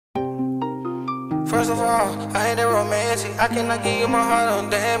First of all, I ain't that romantic. I cannot give you my heart on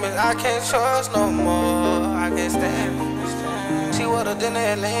damage. I can't trust no more. I can't stand it. She wetter than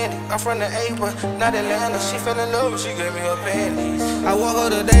the Atlantic. I'm from the A, but not Atlanta. She fell in love, she gave me her panties. I woke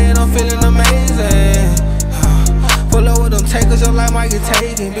up today and I'm feeling amazing. Pull up with them takers, your life might get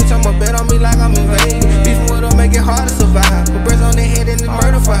taken. Bitch, I'ma bet on me like I'm in Vegas. Beefing with them make it hard to survive. Put breath on their head and it's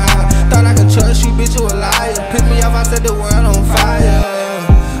murder for hire. Thought I could trust you, bitch, you a liar. Pick me up, I set the world on fire.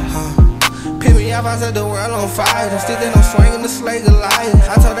 Pick me up, I set the world on fire. I'm still there, I'm swinging the slay Goliath.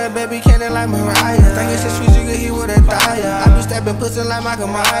 I told that baby candy like Mariah. Think it's shit sweet, you can hear with that thigh. I be stabbing pussy like Michael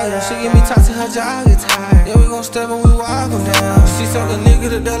Myers. She give me talk to her jaw, get tired. Yeah, we gon' step and we walk them down. She suck a nigga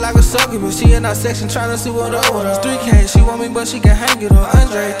to death like a sucker, but she in our section tryna see what up with us. 3K, she want me, but she can hang it up.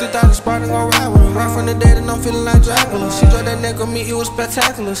 Andre, 3,000 Spartan gon' ride with her. Right from the dead and I'm feeling like Dracula. She dropped that neck on me, it was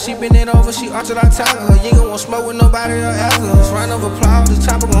spectacular. She been it over, she arched it, I tackle her. You ain't gon' want smoke with nobody or after us. Round of applause, the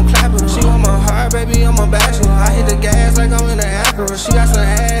chopper gon' clap at her. She want my heart, baby, I'm a bachelor. I hit the gas like I'm in the Acura. She got some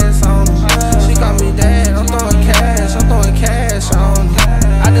ass on her. She call me dad, I'm throwing cash on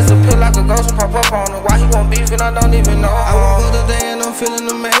her. I disappear like a ghost and pop up on her. Why he want beef and I don't even know. I woke up today and I'm feeling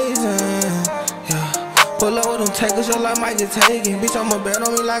amazing. Yeah. Pull up with them takers, your life might get taken. Bitch, I'ma bet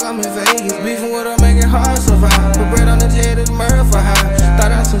on me like I'm in Vegas. Beefing with her, make it hard to survive. Put bread on his head, it's murder for hire.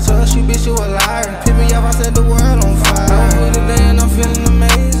 Thought I should trust you, bitch, you a liar. Pick me up, I set the world on fire. I woke up today and I'm feeling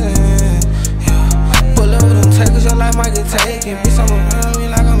amazing. Pull up with them takers, your life might get taken. Bitch, I'ma bet on me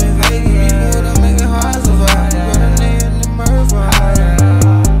like I'm in Vegas. Beefing with her, make it hard to survive. Put bread on their head, it's murder for hire.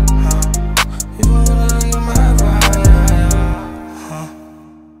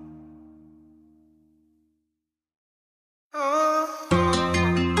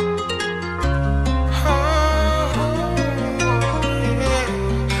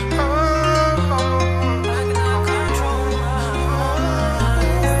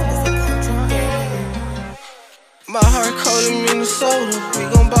 My heart cold in Minnesota. We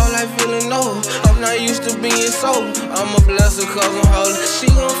gon' ball like Villanova. I'm not used to being sober. I'm a blesser cause I'm holy. She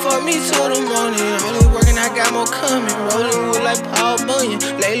gon' fuck me till the morning. Only working, I got more coming. Rolling wood like Paul Bunyan.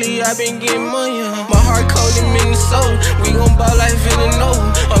 Lately I been getting money. My heart cold in Minnesota. We gon' ball like Villanova.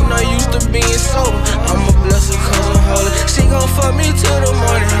 I'm not used to being sober. I'm a blesser cause I'm holy. She gon' fuck me till the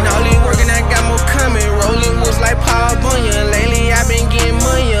morning. Only working, I got more coming. Rolling woods like Paul Bunyan. Lately I been getting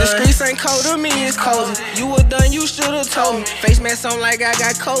money. The streets ain't cold to me, it's cozy. You were done, you should've told me. Face mask on like I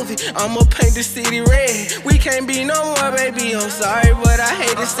got COVID. I'ma paint the city red. We can't be no more, baby. I'm sorry, but I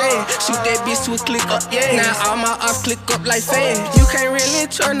hate to say it. Shoot that bitch to a click up, yeah. Now all my ops click up like fans. You can't really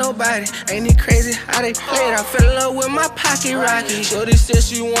trust nobody. Ain't it crazy how they play it? I fell in love with my pocket rocket. Shorty said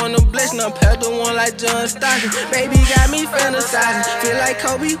she wanna bless, now pet the one like John Stockton. Baby got me fantasizing. Feel like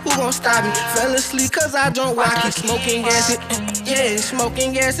Kobe, who gon' stop me? Fell asleep cause I drunk walkie. Smoking gas, yeah,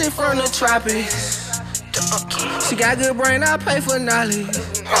 smoking gas in front of tropics. She got good brain, I pay for knowledge.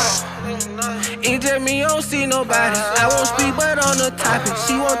 It's just me, don't see nobody. I won't speak, but on the topic.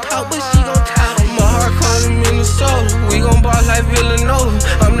 She won't talk, but she gon' talk. My heart calling Minnesota. We gon' boss like Villanova.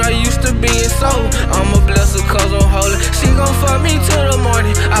 I'm not used to being sober. I'm a blesser cause I'm holy. She gon' fuck me till the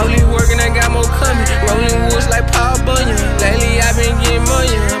morning. I leave working, I got more coming. Rolling woods like Paul Bunyan. Lately I been getting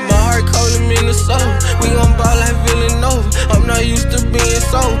money. My heart calling Minnesota. We gon' boss like Villanova. I'm not used to being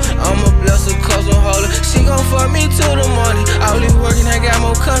sober. I'm a blesser cause I'm holy. She gon' fuck me till the morning. I leave working, I got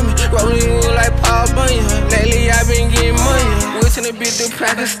more coming. Rolling wood like Paul Bunyan. Lately I been getting money. Wishing to be to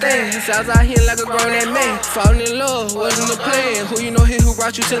Pakistan. Sounds out here like a grown ass man. Falling in love, wasn't the plan. Who you know here who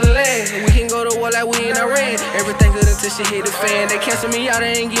brought you to the land? We can go to war like we in Iran. Everything good until she hit the fan. They cancel me out,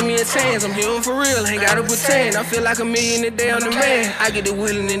 they ain't give me a chance. I'm here for real, ain't gotta pretend. I feel like a million a day on the man. I get the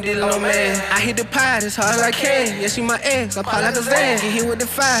willing and dealing no man. I hit the pot as hard as I can. Yeah, she my ex, I pop like a Zan. Get hit with the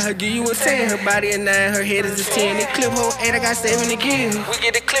 5, her give you a 10. Her body a 9, her head is a 10. It clip hole 8, I got 7 to give. We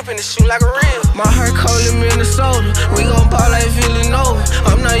get the clip and it shoot like a reel. My heart cold in Minnesota. We gon' ball like Villanova.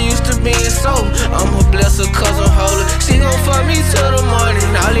 I'm not used to being sober. I'm a blesser cause I'm holy. She gon' fuck me till the morning.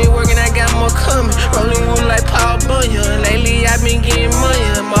 All in working, I got more coming. Rolling wood like Paul Bunyan. Lately I been getting money.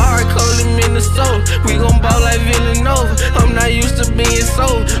 My heart cold in Minnesota. We gon' ball like Villanova. I'm not used to being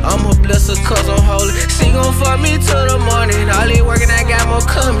sober. I'm a blesser cause I'm holy. She gon' fuck me till the morning. All in working, I got more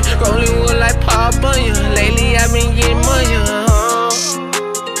coming. Rolling wood like Paul Bunyan. Lately I been getting money.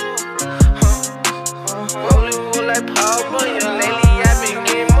 Rolling wood like Paul Bunyan. Lately I been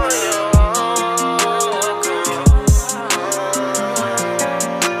getting money.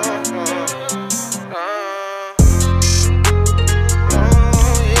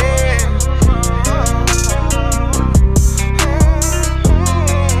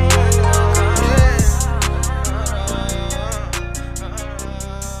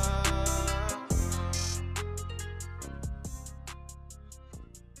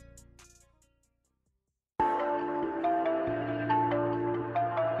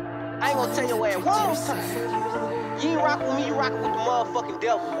 ain't gonna tell your ass one more time. You ain't rockin' with me, you rockin' with the motherfucking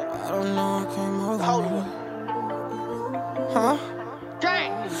devil, man. I don't know what came over The Holy me. One. Huh?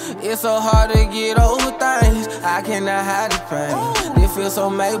 Gang! It's so hard to get over things, I cannot hide the pain. This feels so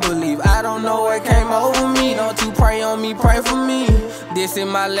make-believe, I don't know what came over me. Don't you pray on me, pray for me. This is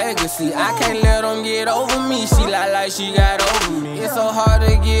my legacy, I can't let them get over me. She lie like she got over me. It's so hard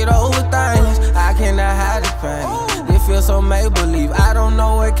to get over things, I cannot hide the pain. This feels so make-believe, I don't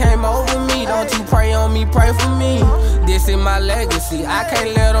know what came over me. Don't you pray on me, pray for me. This is my legacy, I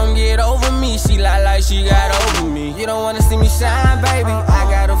can't let them get over me. She lie like she got over me. You don't wanna see me shine, baby, I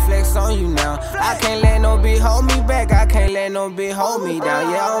gotta flex on you now. I can't let no bitch hold me back, I can't let no bitch hold me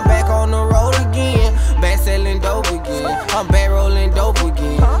down. Yeah, I'm back on the road again, back selling dope again. I'm back rolling dope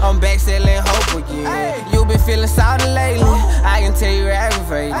again, I'm back selling hope again. You been feeling salty lately, I can tell you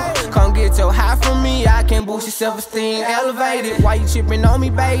aggravated. Come get your high from me, I can boost your self-esteem, elevated. Why you tripping on me,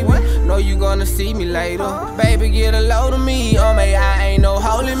 baby? Know you gonna see me later. Baby, get a load of me, I ain't no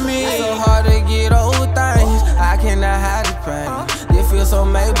holding me. It's so hard to get over things, I cannot hide the pain. This feels so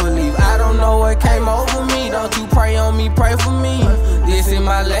make-believe, I don't know what came over me. Don't you pray on me, pray for me. This is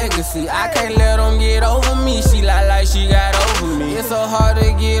my legacy, I can't let them get over me. She lie like she got over me. It's so hard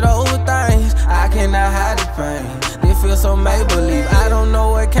to get over things, I cannot hide the pain. This feels so make-believe, I don't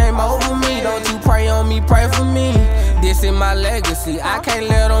know what came over me. Don't you pray on me, pray for me. This is my legacy, I can't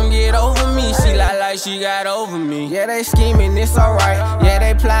let them get over me. She lie like she got over me. Yeah, they scheming, it's alright. Yeah,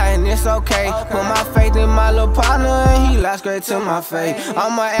 they plotting, it's okay. Put my faith in my little partner and he lied straight to my face.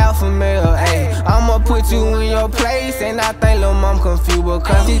 I'm an alpha male, ayy. I'ma put you in your place. And I think lil' mom confused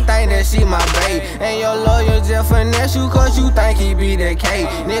because she think that she my babe. And your lawyer just finesse you cause you think he be that K.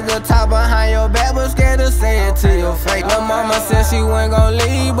 Nigga talk behind your back but scared to say it to your face. Lil' mama said she wasn't gon'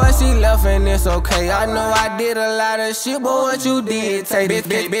 leave but she left and it's okay. I know I did a lot of shit, but what you did take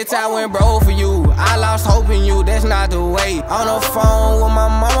bitch, I went broke for you. I lost hope in you, that's not the way. On the phone with my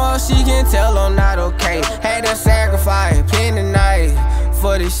mama, she can tell I'm not okay. Had to sacrifice, pin the night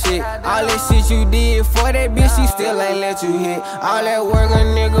for this shit. All that shit you did for that bitch, she still ain't let you hit. All that work a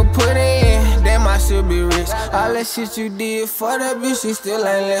nigga put in, damn I should be rich. All that shit you did for that bitch, she still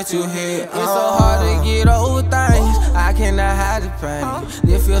ain't let you hit. It's so hard to get over things, I cannot hide the pain.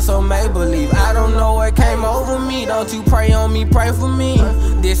 This feels so make-believe, I don't know what came over me. Don't you pray on me, pray for me.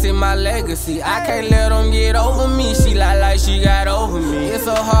 This is my legacy, I can't let them get over me. She lie like she got over me. It's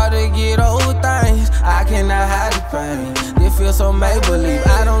so hard to get over things, I cannot hide the pain. This feels so make-believe,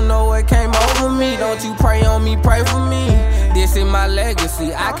 I don't know what came over me. Don't you pray on me, pray for me. This is my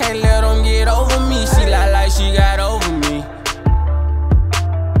legacy, I can't let them get over me. She lie like she got over me.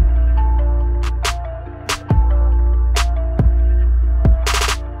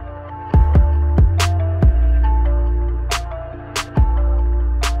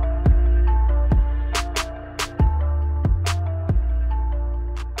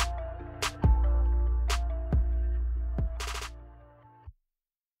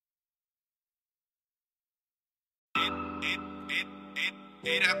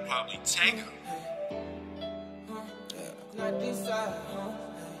 That probably take her. Not this side,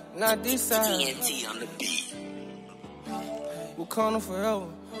 not this side. TNT on the beat. Wakanda forever.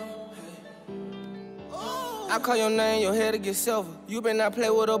 I call your name, your head to get silver. You better not play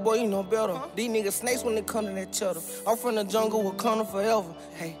with her, boy, you know better. These niggas snakes when they come to that cheddar. I'm from the jungle, Wakanda forever.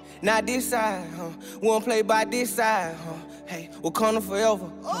 Hey, not this side, we don't play by this side, Hey, Wakanda forever.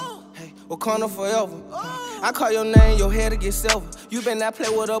 Hey, Wakanda forever. I call your name, your head to get silver. You better not play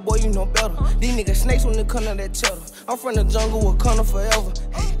with her, boy, you know better. These niggas snakes when they come to that cheddar. I'm from the jungle, Wakanda forever.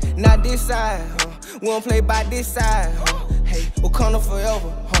 Hey, not this side, we don't play by this side, Hey, Wakanda forever,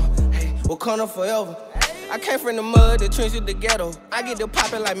 Hey, Wakanda forever. I came from the mud, the trenches, the ghetto. I get the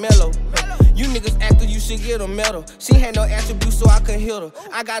poppin' like Mellow. You niggas actors, you should get a medal. She had no attributes, so I couldn't hit her.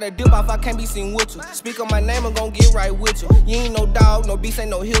 I got a dip off, I can't be seen with you. Speak on my name, I'm gon' get right with you. You ain't no dog, no beast,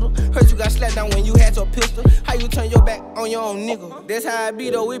 ain't no hitter. Heard you got slapped down when you had your pistol. How you turn your back on your own nigga? That's how I be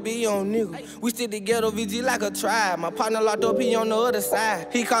though, it be your own nigga. We stick together, VG like a tribe. My partner locked up, he on the other side.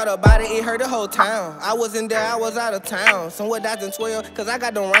 He caught a body, it hurt the whole town. I wasn't there, I was out of town. Somewhere down in 12, cause I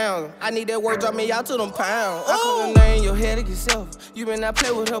got them rounds. I need that work, drop me out to them pounds. I call your name, your head to get self. You better not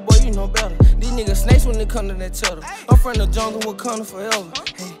play with her, boy, you know better. These niggas snakes when they come to that cheddar. I'm from the jungle, Wakanda forever.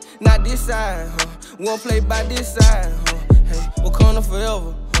 Hey, not this side, we won't play by this side, Hey, Wakanda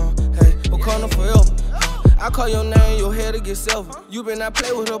forever, Hey, Wakanda forever. I call your name, your head to get silver. You better not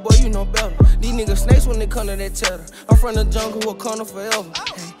play with her, boy, you know better. These niggas snakes when they come to that cheddar. I'm from the jungle, Wakanda forever.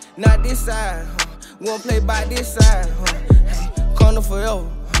 Hey, not this side, we won't play by this side, Hey, Wakanda forever,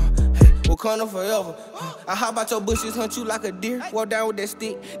 Hey, Wakanda forever. I hop out your bushes, hunt you like a deer. Walk down with that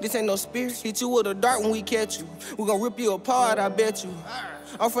stick, this ain't no spear. Hit you with a dart when we catch you. We gon' rip you apart, I bet you.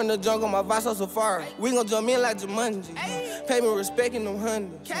 I'm from the jungle, my vice on safari. We gon' jump in like Jumanji. Pay me respect in them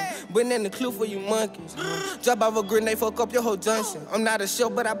hundreds. Putting in the clue for you monkeys. Drop off a grenade, fuck up your whole junction. I'm not a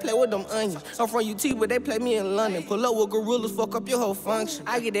chef, but I play with them onions. I'm from UT, but they play me in London. Pull up with gorillas, fuck up your whole function.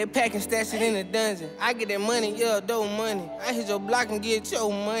 I get that pack and stash it in the dungeon. I get that money, yeah, dope money. I hit your block and get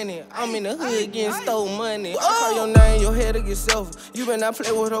your money. I'm in the hood getting stole money. I call your name, your head to get selfish. You better not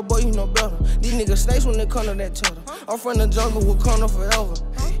play with her, boy, you know better. These niggas snakes when they come to that cheddar. I'm from the jungle, Wakanda forever.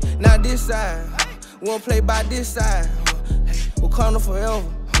 Not this side, won't play by this side. Wakanda forever,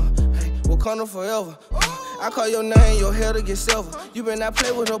 Wakanda forever. I call your name, your hair to get silver. You better not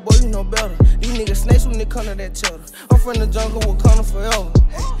play with her, boy, you know better. These niggas snakes when they come to that cheddar. I'm from the jungle, Wakanda forever.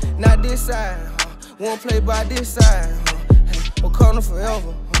 Not this side, won't play by this side. Wakanda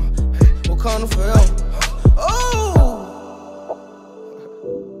forever, Wakanda forever. Oh!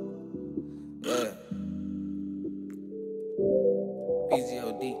 Yeah.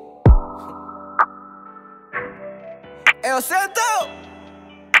 BGOD. El Santo!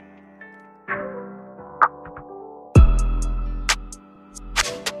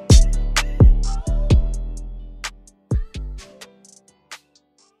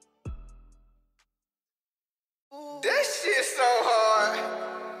 That shit so hard.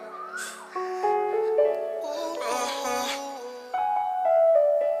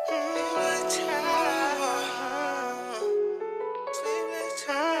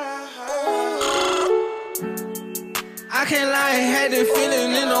 I can't lie, ain't had this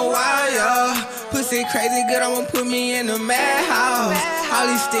feeling in a while, y'all. Pussy crazy good, I'ma put me in the madhouse. All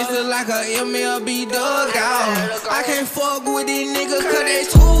these sticks look like a MLB dugout. I can't fuck with these niggas cause they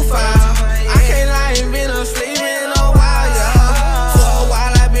too foul. I can't lie, ain't been asleep in a while, y'all. For a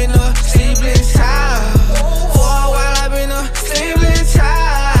while I been a sleepless child. For a while I been a sleepless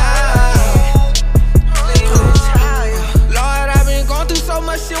child. Lord, I been going through so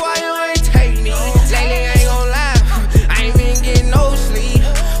much shit, why you ain't take me? Lately I ain't gon' lie, I ain't been getting no sleep.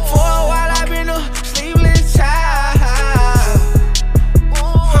 For a while I been a sleepless child.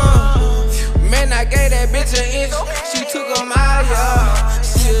 Man, I gave that bitch an inch, she took a mile, yeah.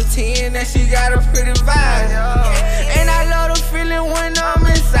 She a 10 and she got a pretty vibe, yeah. And I love the feeling when I'm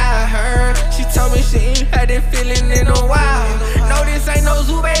inside her. She told me she ain't had that feeling in a while. No, this ain't no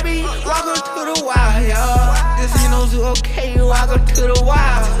zoo, baby, welcome to the wild, yeah. This ain't no zoo, okay, welcome to the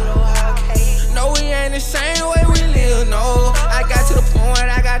wild. No, we ain't the same way we live, no. I got to the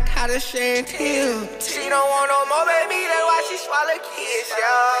point, I got tired of shedding tears. She don't want no more, baby, that's why she swallow kids,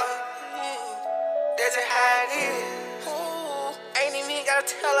 y'all. That's just how it is. Ain't even gotta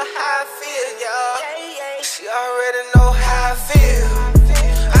tell her how I feel, y'all. She already know how I feel.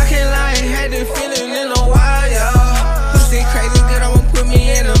 I can't lie, ain't had this feeling in a while, y'all. Pussy crazy good, I'ma put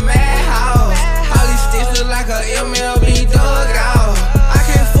me in a madhouse. All these sticks look like a MLB dugout. I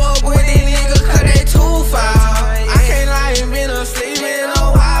can't fuck with these niggas cause they too foul. I can't lie, ain't been asleep in a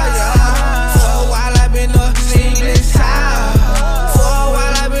while, y'all. For a while I been a sleepless child. For a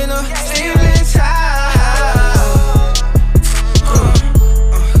while I been a sleepless child.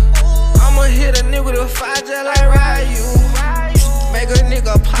 I'ma hit a nigga with a fire just like Ryu. Make a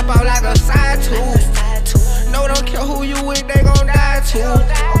nigga pop out like a side tooth. No, don't care who you with, they gon' die too.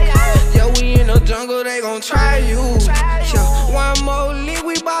 Yeah, we in the jungle, they gon' try you. Yeah, one more league,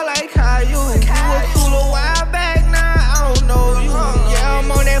 we ball like Caillou. You a cooler while back, now I don't know you. Yeah,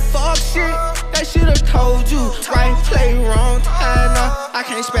 I'm on that fuck shit, they should've told you. Right play, wrong time, now I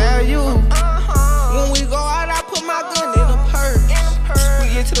can't spare you. When we go out, I put my gun in a purse.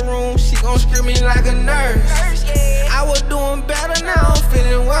 We get to the room, she gon' scream me like a nurse. I was doing better, now I'm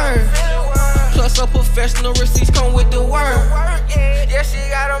feeling worse. Plus her professional receipts come with the work. Yeah, she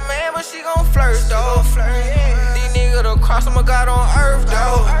got a man, but she gon' flirt though. These niggas the cross, I'm a god on earth.